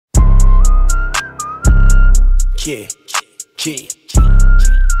Yeah.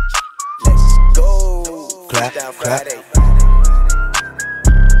 Let's go. Clap.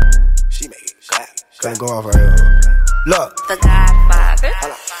 She make it clap. Gonna go off right here. Look. The Godfather.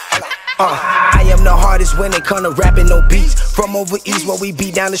 I am the hardest when it come to rapping, no beats. From over east where we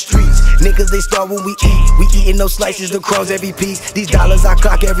beat down the streets. Niggas, they start when we eat. We eating those slices, the crumbs every piece. These dollars I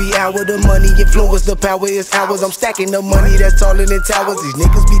clock every hour. The money influence, the power is ours. I'm stacking the money that's taller than towers. These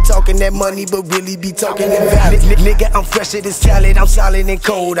niggas be talking that money, but really be talking that valid. Nigga, I'm fresher than salad. I'm solid and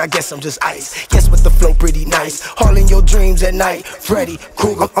cold. I guess I'm just ice. Yes, with the flow pretty nice. All in your dreams at night. Freddy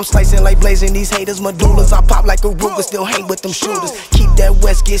Krueger. I'm slicing like blazing these haters' medullas. I pop like a Ruger, still hang with them shooters. Keep that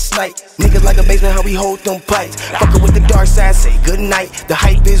West, get sniped. Niggas like a basement, how we hold them pipes. Fuckin' with the dark side, say good night. The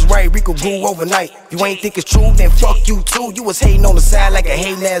hype is right, Rico grew overnight. You ain't think it's true, then fuck you too. You was hating on the side like a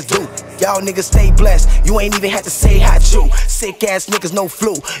hating ass dude. Y'all niggas stay blessed, you ain't even had to say hi to. Sick ass niggas, no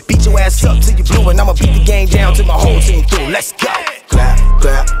flu. Beat your ass up till you blue, and I'ma beat the game down till my whole team through. Let's go.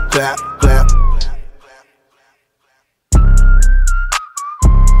 Clap.